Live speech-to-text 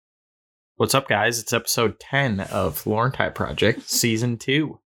What's up, guys? It's episode 10 of Laurentide Project, season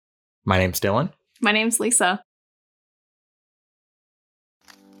 2. My name's Dylan. My name's Lisa.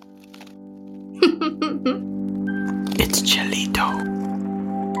 It's Cholito.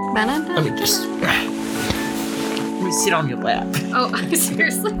 Let me sit on your lap. Oh,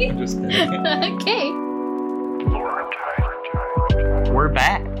 seriously? I'm just kidding. Okay. We're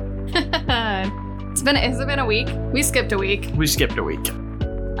back. Has it been a week? We skipped a week. We skipped a week.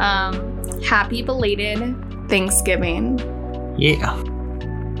 Happy belated Thanksgiving. Yeah.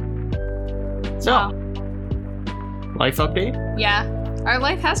 So, Wow. life update? Yeah. Our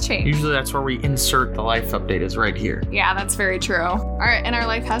life has changed. Usually that's where we insert the life update is right here. Yeah, that's very true. Our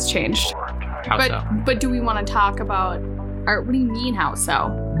life has changed. How so? But do we want to talk about what do you mean how so?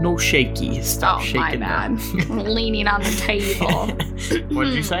 No shaky. Stop shaking. My bad. Leaning on the table. What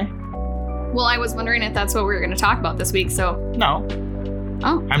did you say? Well, I was wondering if that's what we were going to talk about this week, so. No.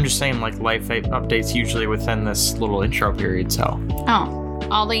 Oh. I'm just saying, like, life updates usually within this little intro period, so. Oh.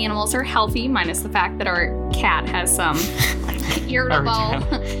 All the animals are healthy, minus the fact that our cat has some irritable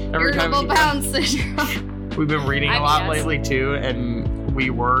Bowne syndrome. We've been reading a lot lately, too, and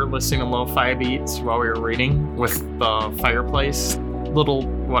we were listening to Lo-Fi Beats while we were reading with the fireplace, little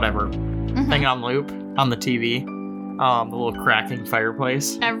whatever, thing on loop on the TV. The little cracking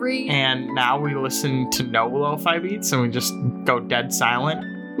fireplace. And now we listen to no Lo-Fi Beats and we just go dead silent.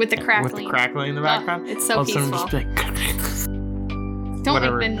 With the crackling. With the crackling in the background. It's so peaceful. Just like, don't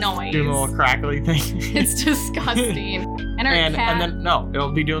whatever, make the noise. do the little crackly thing. It's disgusting. And our cat. And then, no,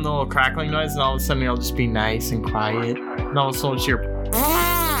 it'll be doing the little crackling noise and all of a sudden it'll just be nice and quiet. And all of a sudden it's your...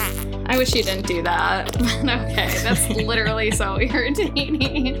 I wish you didn't do that. Okay, that's literally so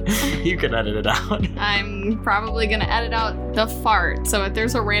irritating. You can edit it out. I'm probably going to edit out the fart. So if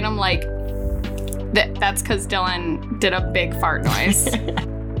there's a random, like, that's because Dylan did a big fart noise.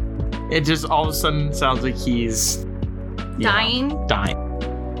 It just all of a sudden sounds like he's... Dying?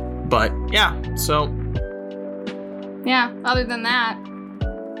 Dying. But, yeah, so... Yeah, other than that...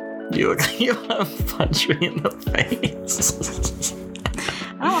 You look like you want to punch me in the face.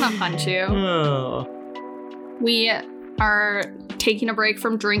 I don't want to punch you. Oh. We are taking a break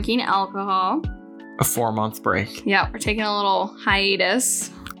from drinking alcohol. A 4-month break. Yeah, we're taking a little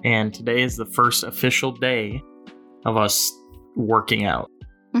hiatus. And today is the first official day of us working out.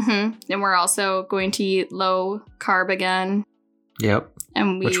 And we're also going to eat low carb again. Yep.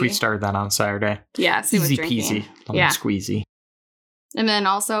 And which we started that on Saturday. Yeah, same easy with drinking. peasy. Lemon squeezy. And then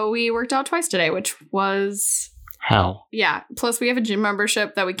also we worked out twice today, which was... hell. Yeah. Plus, we have a gym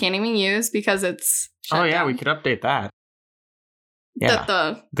membership that we can't even use because it's shut down. We could update that.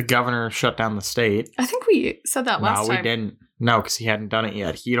 Yeah. The governor shut down the state. I think we said that last time. No, we didn't. No, because he hadn't done it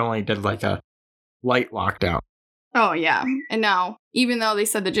yet. He only did like a light lockdown. Oh, yeah. And now, even though they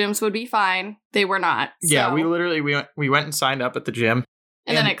said the gyms would be fine, they were not. So. Yeah, we went and signed up at the gym.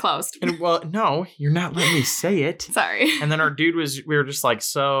 And then it closed. And well, no, you're not letting me say it. Sorry. And then our dude we were just like,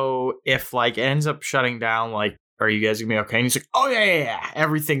 so if like it ends up shutting down, like, are you guys gonna be okay? And he's like, oh yeah.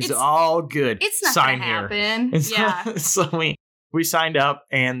 Everything's all good. It's not Sign gonna here. happen. And so, yeah. So we signed up,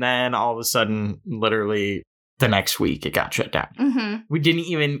 and then all of a sudden, literally the next week, it got shut down. We didn't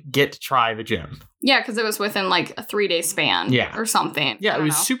even get to try the gym. Yeah, because it was within like a 3-day span. Yeah. Or something. Yeah, it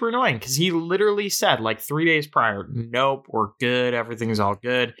was super annoying because he literally said like 3 days prior, nope, we're good. Everything's all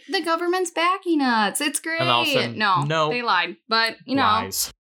good. The government's backing us. It's great. And all of a sudden, no, they lied. But,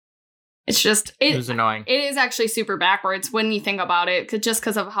 lies. It's just... It was annoying. It is actually super backwards when you think about it. Just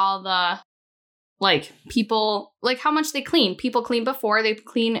because of how the... Like, people... Like, how much they clean. People clean before. They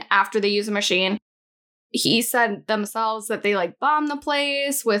clean after they use a machine. He said themselves that they, like, bomb the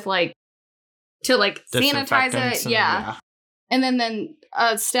place with, like... To, like, sanitize it. Yeah. And then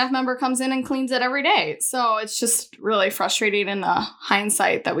a staff member comes in and cleans it every day. So it's just really frustrating in the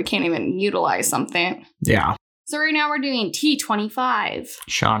hindsight that we can't even utilize something. Yeah. So right now we're doing T25.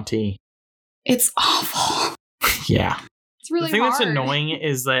 Shanti. It's awful. Yeah. It's really hard. The thing hard. that's annoying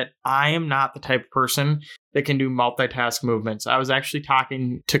is that I am not the type of person that can do multitask movements. I was actually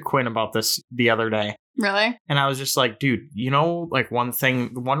talking to Quinn about this the other day. Really? And I was just like, dude, like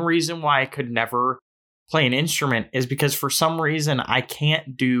one reason why I could never play an instrument is because for some reason I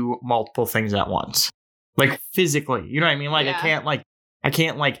can't do multiple things at once. Like physically, you know what I mean? Like I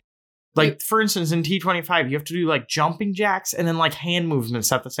can't for instance, in T25, you have to do like jumping jacks and then like hand movements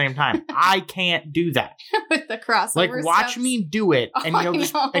at the same time. I can't do that. With the crossover Like watch steps. me do it and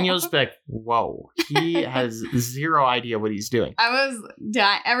you'll just be like, whoa, he has zero idea what he's doing. I was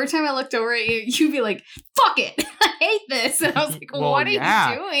dying. Every time I looked over at you, you'd be like, fuck it. I hate this. And I was like, what are you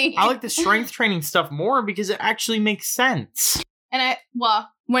doing? I like the strength training stuff more because it actually makes sense. And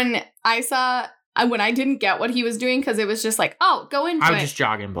when I didn't get what he was doing, because it was just like, oh, go into it. I was just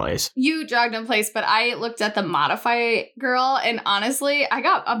jogging in place. You jogged in place, but I looked at the Modify girl, and honestly, I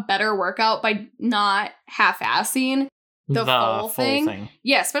got a better workout by not half-assing the full thing.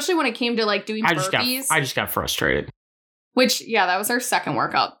 Yeah, especially when it came to like doing burpees. I just got frustrated. Which, yeah, that was our second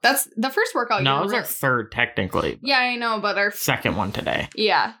workout. That's the first workout. No, it was our third technically. Yeah, I know, but our second one today.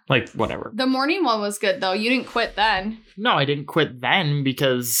 Yeah. Like, whatever. The morning one was good, though. You didn't quit then. No, I didn't quit then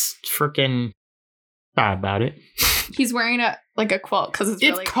because freaking bad about it. He's wearing a quilt because it's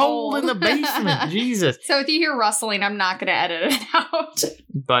really cold in the basement. Jesus. So if you hear rustling, I'm not going to edit it out.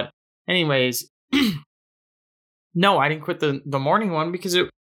 But anyways, no, I didn't quit the morning one because it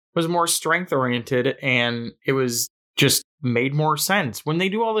was more strength oriented and it was just made more sense. When they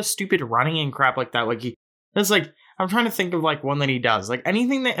do all this stupid running and crap like that, like it's like, I'm trying to think of like one that he does. Like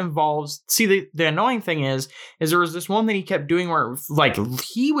anything that involves, see, the annoying thing is there was this one that he kept doing where like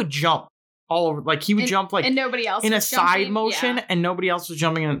he would jump all over, like he would jump like and nobody else in a was side jumping. motion, yeah. And nobody else was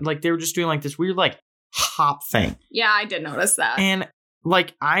jumping in. Like they were just doing like this weird like hop thing. Yeah, I did notice that. And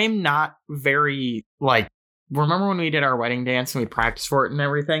like I'm not very like, remember when we did our wedding dance and we practiced for it and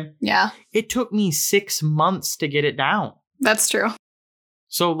everything? Yeah. It took me 6 months to get it down. That's true.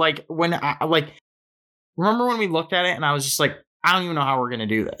 So like when I like, remember when we looked at it and I was just like, I don't even know how we're going to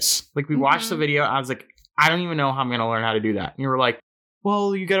do this. Like we watched the video. I was like, I don't even know how I'm going to learn how to do that. And you were like,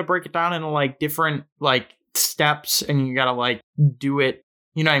 well, you got to break it down into like different like steps and you got to like do it.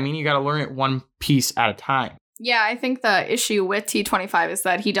 You know what I mean? You got to learn it one piece at a time. Yeah. I think the issue with T25 is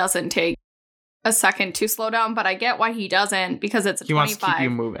that he doesn't take a second to slow down, but I get why he doesn't, because it's a 25 wants to keep you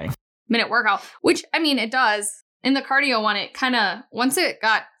moving. Minute workout, which I mean, it does. In the cardio one, it kind of, once it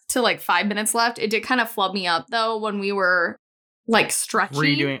got to like 5 minutes left, it did kind of flub me up though when we were like stretching.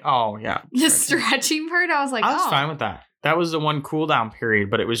 Redoing. Oh, yeah. The stretching part, I was like, I was fine with that. That was the one cool down period,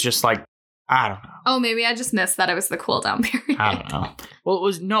 but it was just like, I don't know. Oh, maybe I just missed that it was the cool down period. I don't know.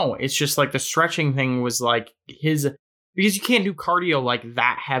 Well, it's just like the stretching thing was like because you can't do cardio like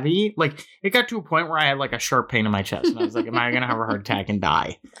that heavy. Like it got to a point where I had like a sharp pain in my chest and I was like, am I going to have a heart attack and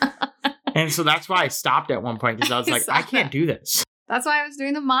die? And so that's why I stopped at one point because I was like, I can't do this. That's why I was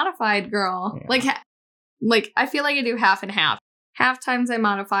doing the modified girl. Yeah. Like I feel like I do half and half. Half times I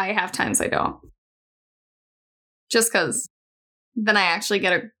modify, half times I don't. Just because then I actually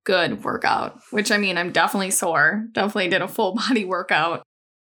get a good workout, which I mean, I'm definitely sore. Definitely did a full body workout.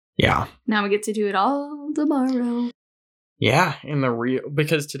 Yeah. Now we get to do it all tomorrow. Yeah, in the real,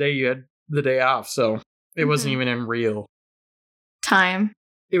 because today you had the day off, so it wasn't even in real time.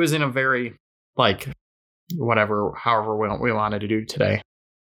 It was in a very, like, however we wanted to do today.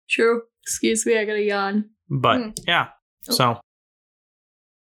 True. Excuse me, I gotta yawn. But, yeah, so,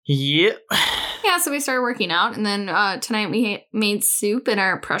 yeah. Yeah, so we started working out, and then tonight we made soup in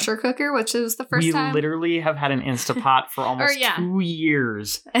our pressure cooker, which is the first time. We literally have had an Instapot for almost 2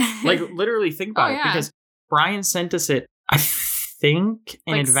 years. Like, literally, think about it, because Brian sent us it, I think,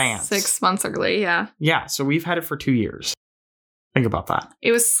 in advance. 6 months early, yeah. Yeah, so we've had it for 2 years. Think about that.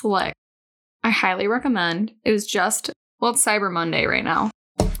 It was slick. I highly recommend. It was just, well, it's Cyber Monday right now.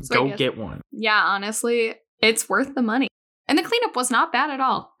 So Go get one. Yeah, honestly, it's worth the money. And the cleanup was not bad at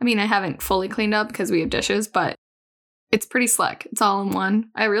all. I mean, I haven't fully cleaned up because we have dishes, but it's pretty slick. It's all in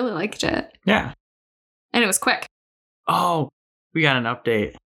one. I really liked it. Yeah. And it was quick. Oh, we got an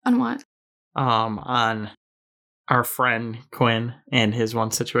update. On what? On our friend Quinn and his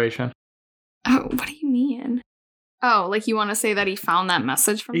one situation. Oh, what do you mean? Oh, like you want to say that he found that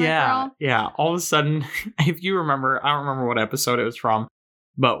message from that girl? Yeah. All of a sudden, if you remember, I don't remember what episode it was from,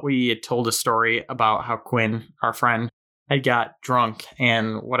 but we had told a story about how Quinn, our friend, had got drunk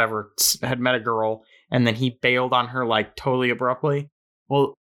and whatever, had met a girl, and then he bailed on her like totally abruptly.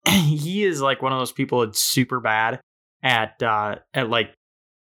 Well, he is like one of those people that's super bad at like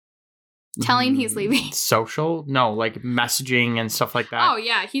telling he's leaving. Social? No, like messaging and stuff like that. Oh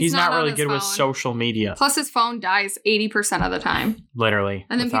yeah, he's not really good phone. with social media. Plus his phone dies 80% of the time. Literally.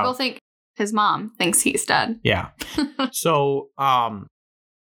 And then people think his mom thinks he's dead. Yeah. So, the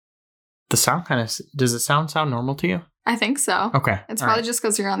sound does the sound normal to you? I think so. Okay. It's probably just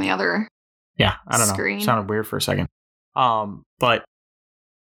because you're on the other I don't screen. know. It sounded weird for a second. But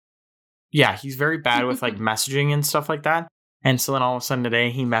yeah, he's very bad with like messaging and stuff like that. And so then all of a sudden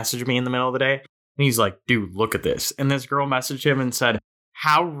today he messaged me in the middle of the day and he's like, dude, look at this. And this girl messaged him and said,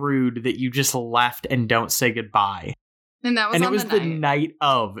 how rude that you just left and don't say goodbye. And that was it was the night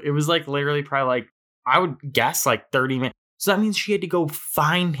of. It was like literally probably like, I would guess like 30 minutes. So that means she had to go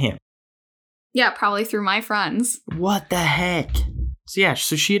find him. Yeah, probably through my friends. What the heck? So yeah,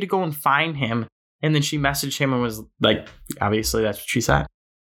 so she had to go and find him And then she messaged him and was like, obviously that's what she said.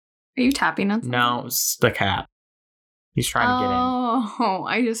 Are you tapping on something? No, it's the cat. He's trying to get in. Oh,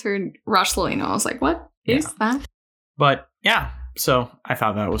 I just heard rustling. I was like, what is that? But yeah, so I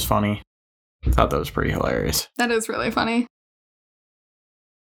thought that was funny. I thought that was pretty hilarious. That is really funny.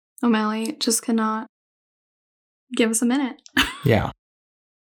 O'Malley just cannot give us a minute. Yeah.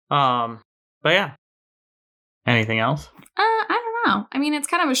 But yeah. Anything else? I don't know. I mean, it's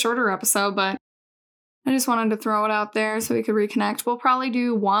kind of a shorter episode, but I just wanted to throw it out there so we could reconnect. We'll probably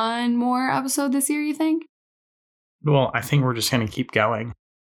do one more episode this year, you think? Well, I think we're just going to keep going.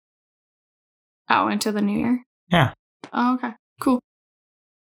 Oh, into the new year? Yeah. Oh, okay. Cool.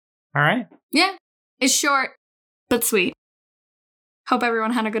 All right. Yeah. It's short, but sweet. Hope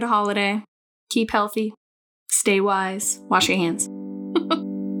everyone had a good holiday. Keep healthy. Stay wise. Wash your hands.